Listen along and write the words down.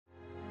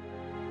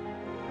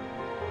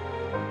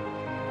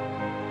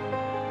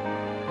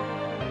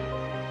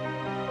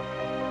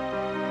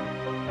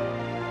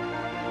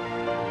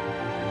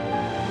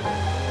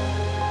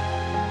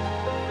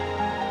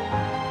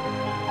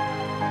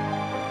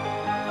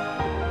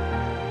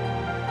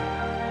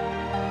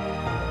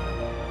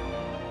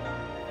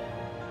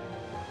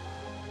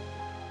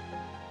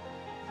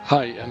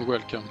Hi and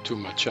welcome to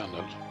my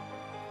channel.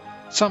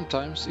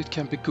 Sometimes it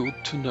can be good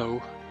to know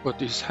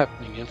what is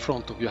happening in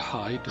front of your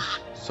hide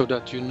so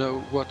that you know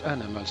what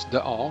animals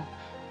there are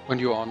when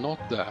you are not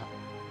there.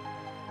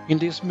 In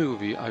this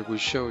movie I will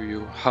show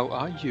you how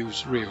I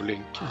use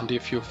Reolink, and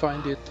if you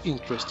find it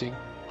interesting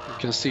you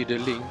can see the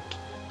link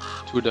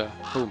to the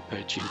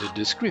homepage in the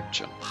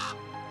description.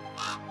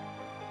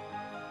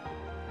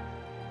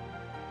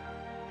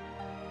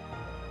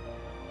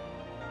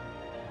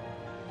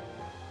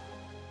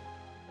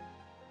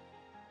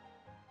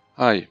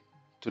 Hi,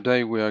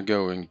 today we are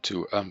going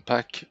to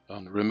unpack a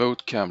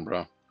remote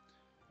camera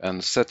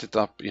and set it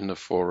up in a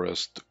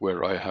forest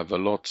where I have a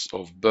lot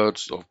of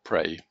birds of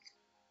prey.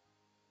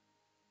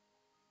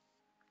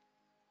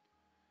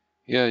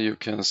 Here you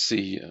can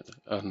see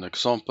an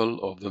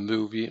example of a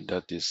movie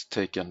that is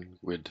taken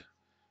with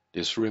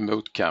this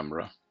remote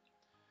camera,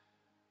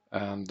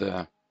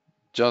 and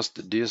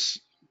just this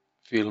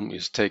film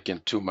is taken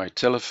to my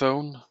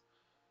telephone,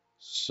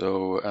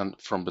 and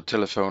from the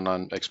telephone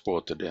I'm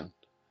exported in.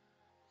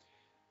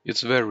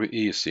 It's very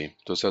easy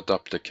to set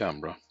up the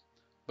camera,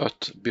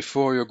 but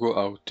before you go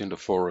out in the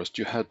forest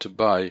you had to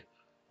buy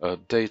a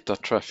data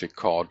traffic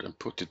card and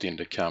put it in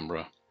the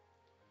camera.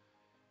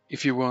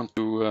 If you want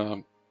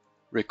to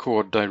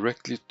record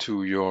directly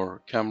to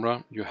your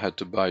camera you had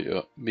to buy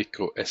a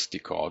micro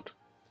SD card,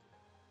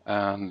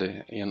 and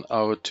in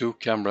our two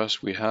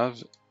cameras we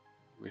have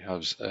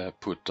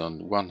put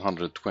on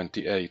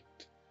 128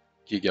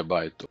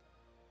 gigabyte.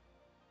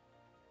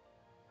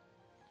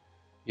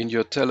 In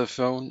your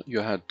telephone you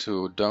had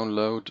to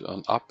download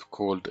an app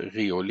called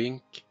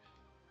Reolink,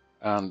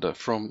 and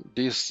from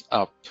this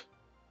app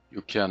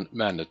you can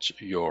manage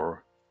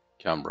your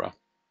camera.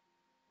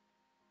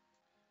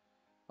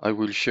 I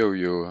will show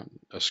you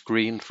a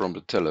screen from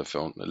the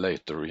telephone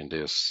later in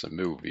this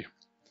movie.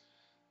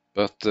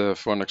 But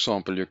for an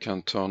example, you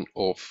can turn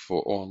off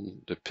or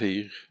on the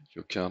peer,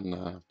 you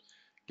can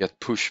get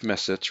push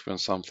message when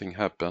something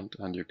happened,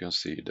 and you can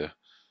see the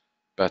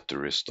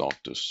battery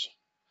status.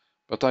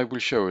 But I will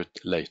show it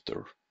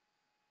later.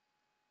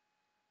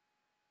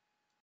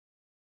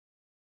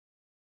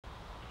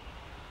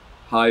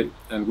 Hi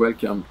and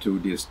welcome to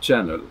this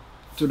channel.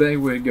 Today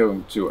we're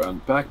going to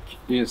unpack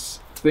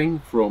this thing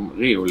from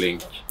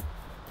Reolink,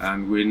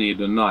 and we need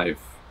a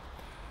knife.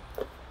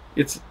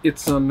 It's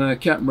a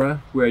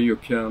camera where you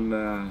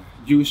can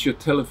use your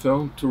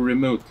telephone to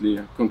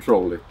remotely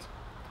control it,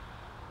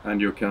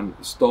 and you can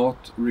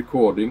start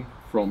recording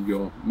from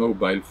your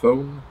mobile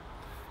phone.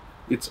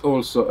 It's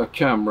also a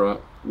camera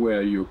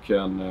where you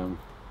can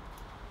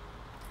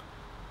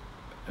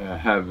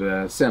have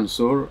a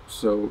sensor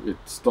so it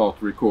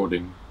starts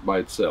recording by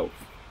itself.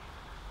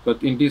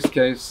 But in this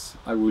case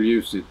I will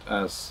use it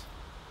as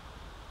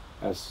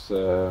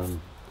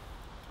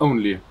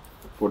only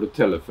for the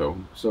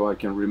telephone, so I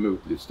can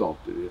remotely start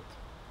it.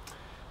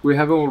 We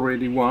have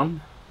already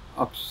one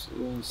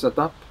set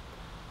up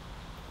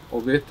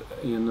of it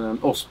in an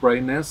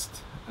osprey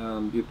nest,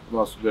 and it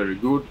was very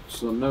good.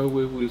 So now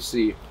we will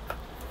see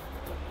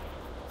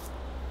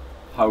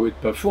how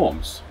it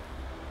performs.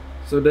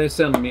 So they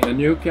send me a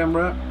new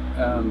camera,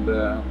 and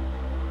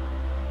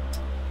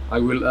I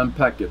will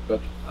unpack it, but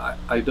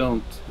I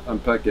don't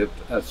unpack it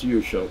as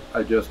usual.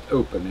 I just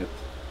open it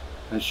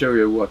and show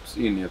you what's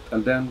in it,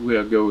 and then we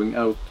are going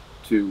out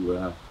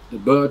to the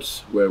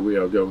birds where we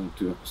are going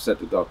to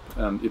set it up,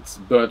 and it's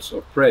birds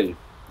of prey.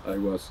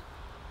 And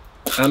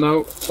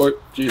now, oh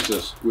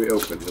Jesus, we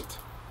opened it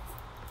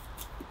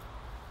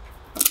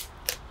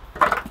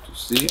to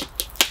see.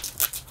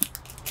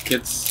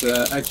 It's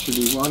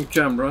actually one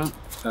camera,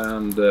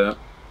 and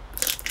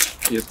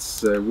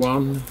it's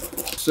one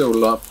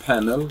solar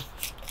panel,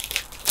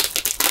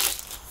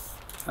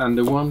 and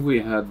the one we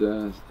had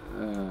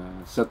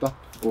set up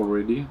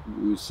already,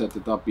 we set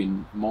it up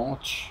in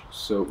March,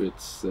 so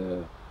it's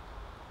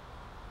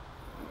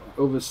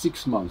over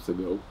 6 months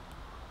ago,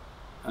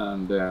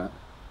 and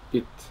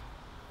it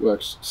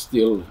works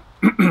still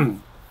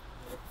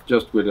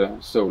just with a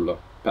solar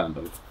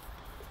panel.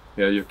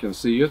 Here you can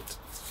see it,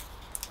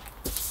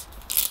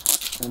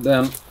 and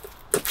then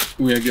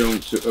we are going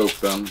to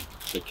open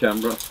the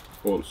camera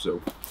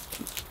also.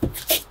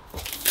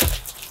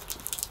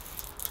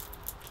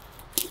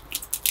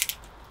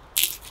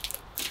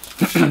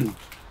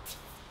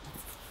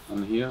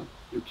 And here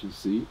you can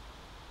see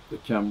the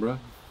camera.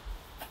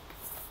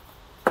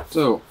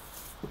 So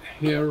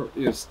here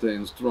is the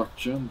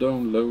instruction: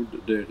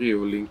 download the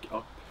Reolink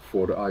app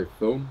for the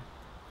iPhone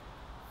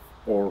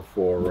or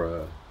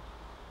for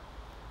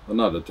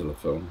another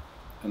telephone,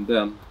 and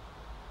then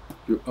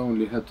you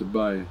only had to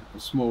buy a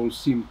small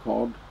SIM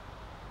card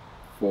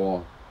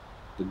for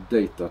the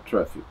data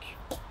traffic.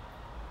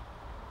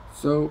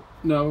 So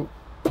now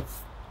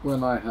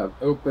when I have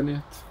opened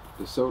it,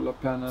 the solar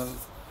panel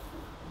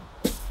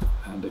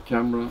and the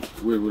camera,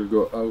 we will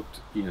go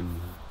out in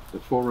the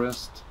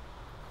forest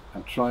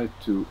and try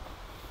to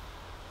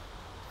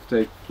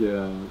take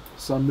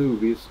some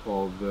movies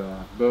of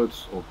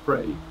birds of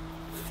prey.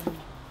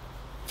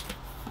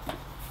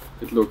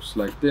 It looks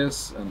like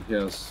this, and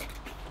here's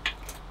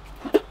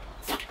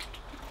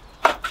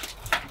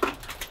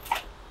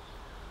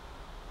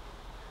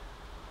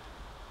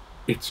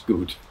it's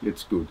good.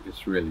 It's good.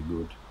 It's really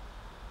good.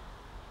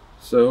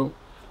 So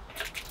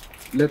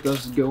let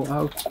us go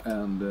out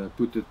and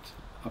put it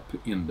up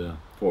in the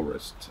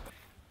forest.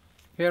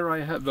 Here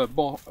I have a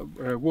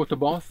water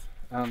bath,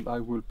 and I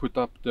will put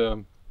up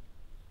the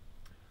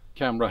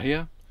camera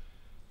here,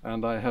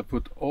 and I have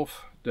put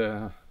off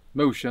the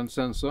motion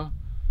sensor,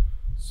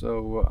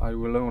 so I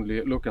will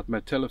only look at my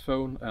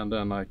telephone and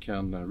then I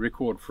can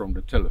record from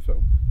the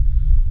telephone.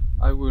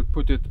 I will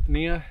put it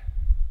near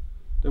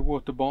the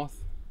water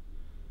bath,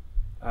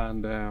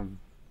 and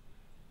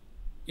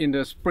in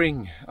the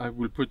spring I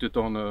will put it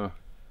on a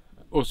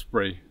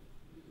osprey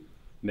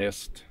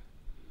nest,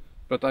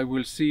 but I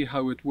will see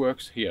how it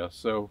works here.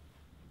 So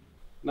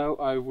now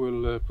I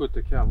will put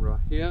the camera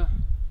here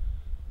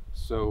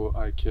so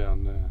I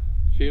can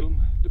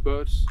film the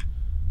birds,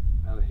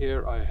 and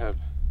here I have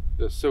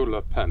the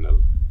solar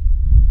panel,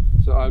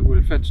 so I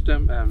will fetch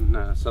them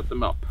and set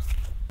them up.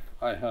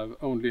 I have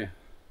only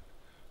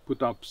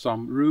put up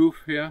some roof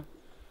here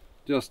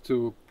just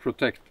to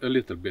protect a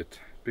little bit,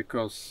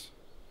 because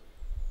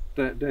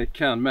they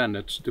can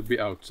manage to be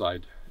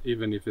outside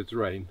even if it's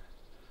rain,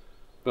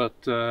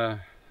 but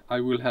I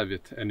will have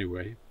it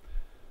anyway.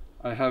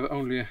 I have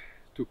only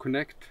to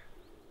connect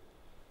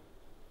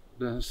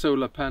the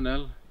solar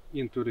panel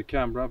into the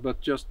camera,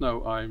 but just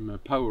now I'm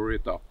power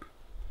it up,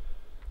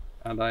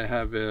 and I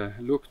have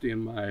looked in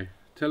my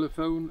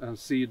telephone and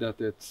see that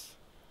it's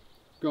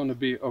gonna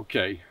be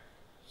okay.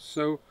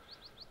 So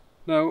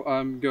now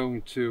I'm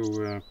going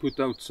to put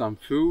out some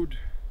food,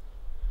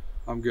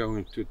 I'm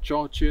going to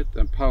charge it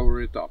and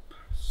power it up.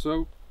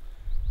 So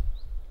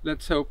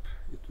let's hope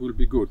it will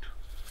be good.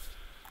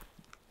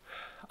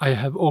 I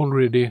have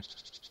already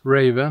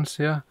ravens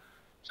here,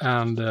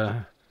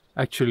 and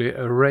actually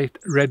a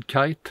red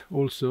kite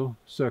also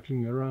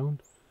circling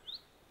around,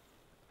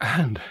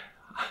 and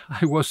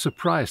I was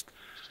surprised.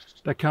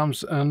 There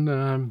comes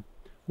an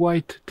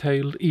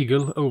white-tailed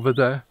eagle over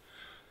there,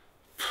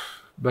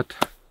 but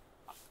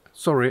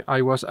sorry,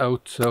 I was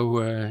out, so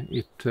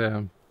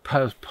it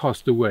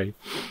passed away.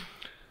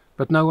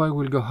 But now I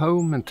will go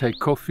home and take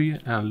coffee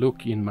and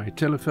look in my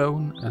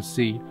telephone and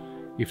see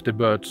if the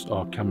birds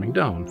are coming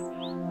down.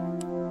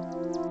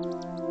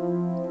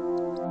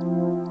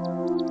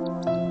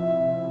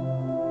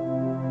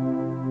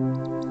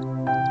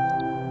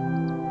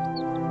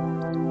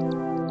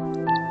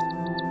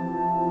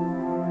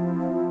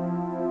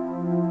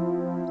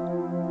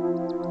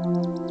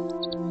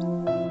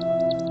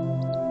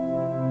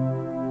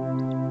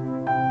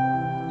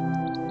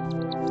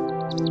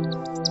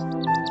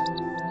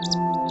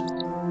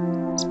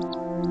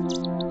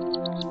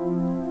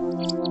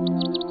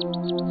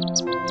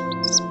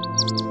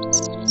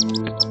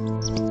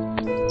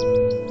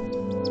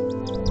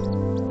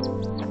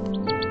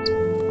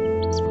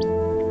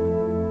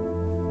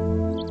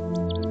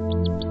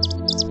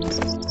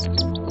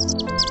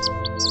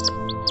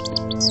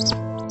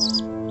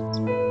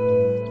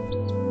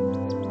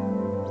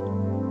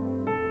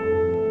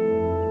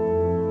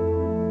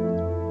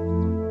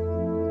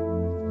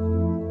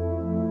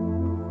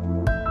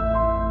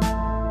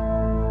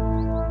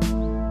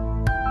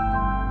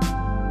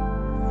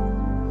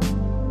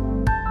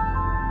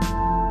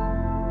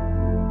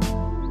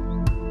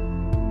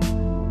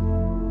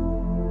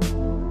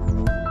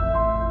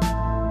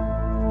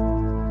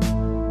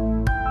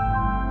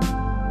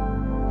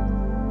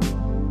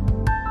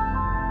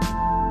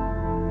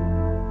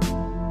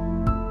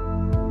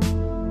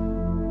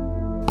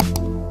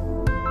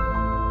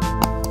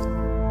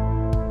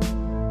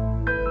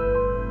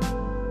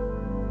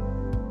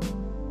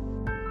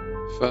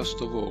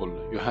 First of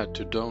all, you had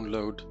to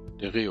download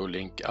the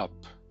Reolink app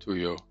to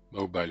your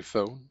mobile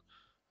phone,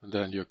 and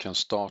then you can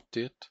start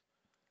it,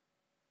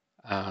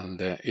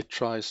 and it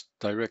tries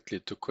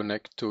directly to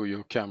connect to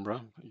your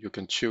camera. You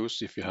can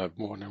choose, if you have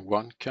more than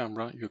one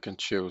camera, you can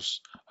choose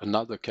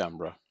another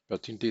camera,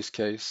 but in this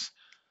case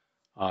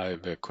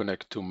I've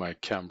connected to my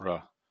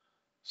camera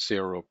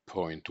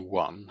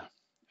 0.1,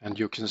 and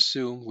you can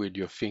zoom with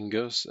your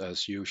fingers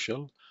as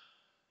usual.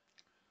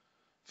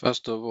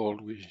 First of all,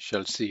 we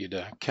shall see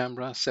the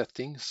camera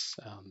settings,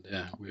 and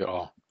we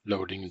are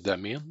loading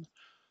them in.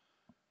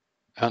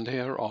 And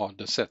here are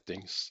the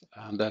settings,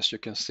 and as you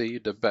can see,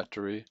 the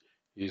battery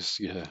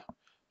is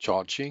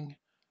charging,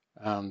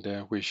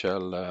 and we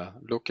shall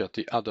look at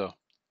the other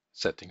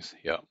settings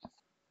here.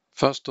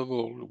 First of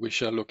all, we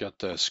shall look at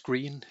the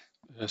screen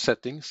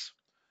settings,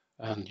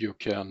 and you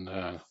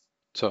can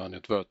turn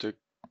it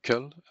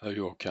vertical,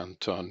 you can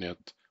turn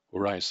it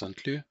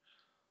horizontally,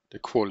 the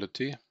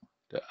quality,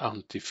 the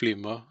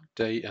anti-flimmer,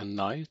 day and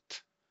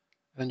night,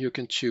 and you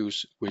can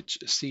choose which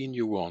scene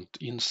you want,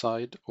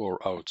 inside or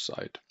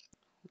outside.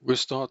 We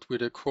start with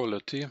the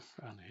quality,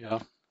 and here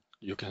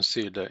you can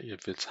see that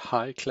if it's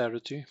high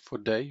clarity for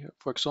day,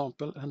 for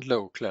example, and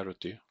low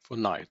clarity for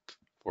night,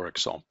 for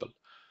example.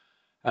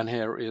 And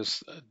here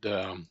is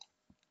the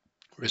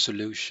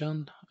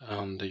resolution,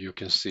 and you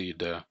can see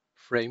the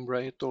frame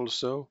rate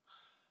also,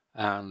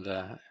 and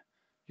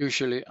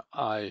usually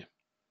I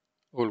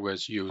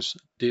always use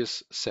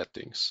these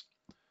settings.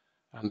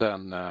 And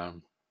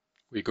then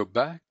we go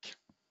back,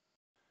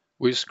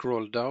 we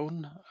scroll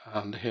down,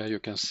 and here you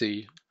can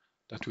see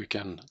that we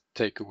can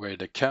take away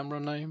the camera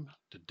name,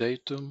 the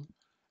datum,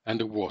 and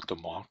the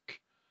watermark.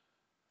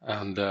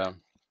 And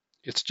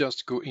it's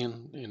just go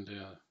in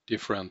the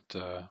different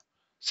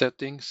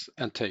settings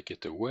and take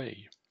it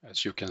away.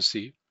 As you can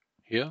see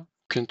here, you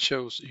can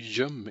choose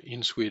göm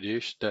in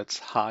Swedish, that's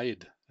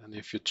hide. And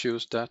if you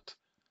choose that,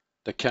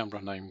 the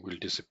camera name will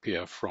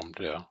disappear from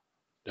the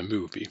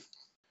movie.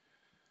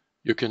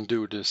 You can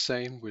do the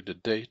same with the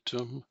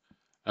datum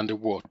and the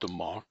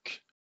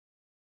watermark.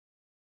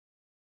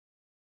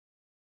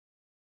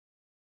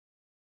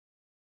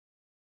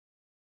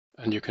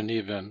 And you can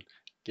even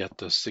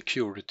get a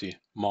security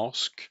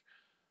mask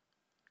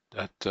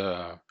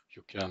that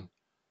you can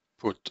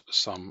put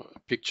some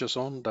pictures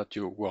on that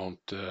you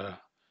won't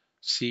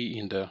see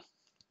in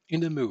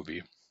the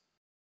movie.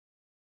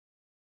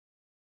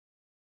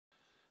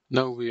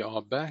 Now we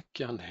are back,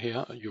 and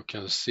here you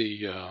can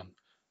see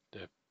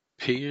the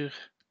peer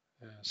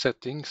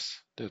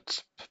settings.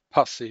 That's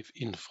passive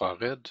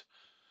infrared,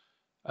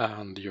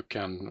 and you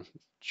can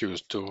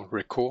choose to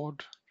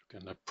record. You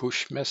can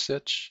push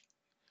message,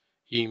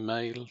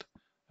 email,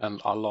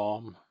 and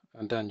alarm,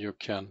 and then you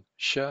can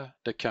share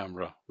the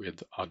camera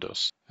with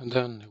others. And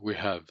then we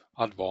have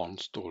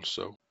advanced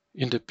also.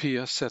 In the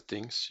peer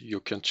settings, you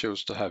can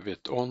choose to have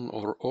it on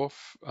or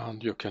off,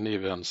 and you can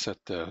even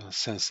set the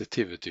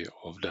sensitivity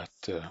of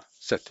that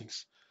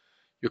settings.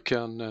 You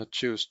can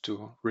choose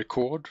to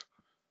record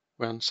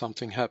when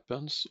something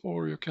happens,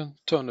 or you can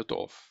turn it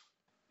off.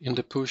 In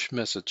the push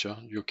messenger,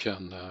 you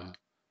can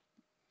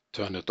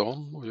turn it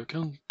on or you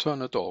can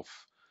turn it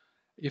off.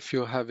 If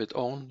you have it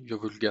on, you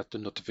will get a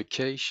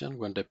notification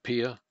when the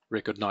peer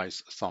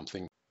recognizes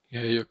something.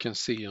 Here you can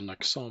see an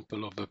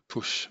example of a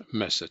push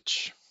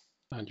message.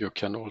 And you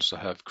can also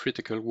have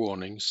critical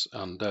warnings,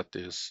 and that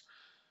is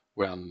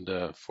when,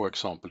 for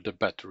example, the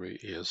battery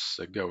is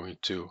going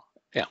to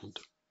end.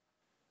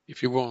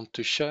 If you want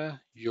to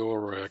share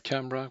your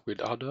camera with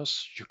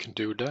others, you can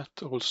do that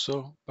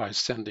also by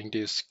sending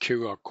this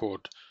QR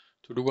code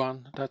to the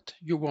one that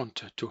you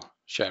want to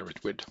share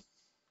it with.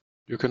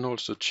 You can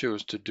also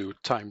choose to do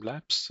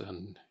time-lapse,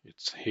 and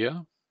it's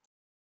here.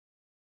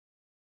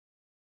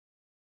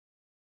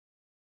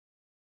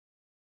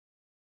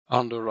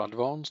 Under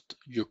Advanced,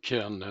 you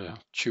can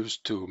choose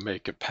to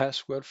make a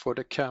password for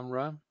the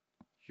camera.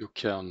 You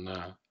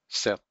can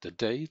set the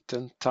date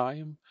and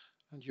time,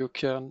 and you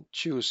can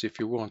choose if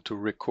you want to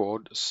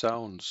record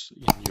sounds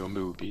in your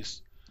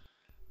movies.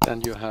 Then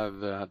you have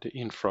the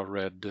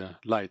infrared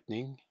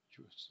lighting.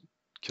 You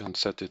can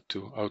set it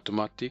to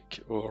automatic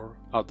or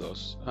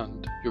others,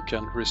 and you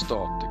can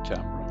restart the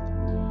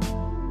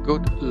camera.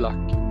 Good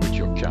luck with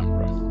your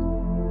camera.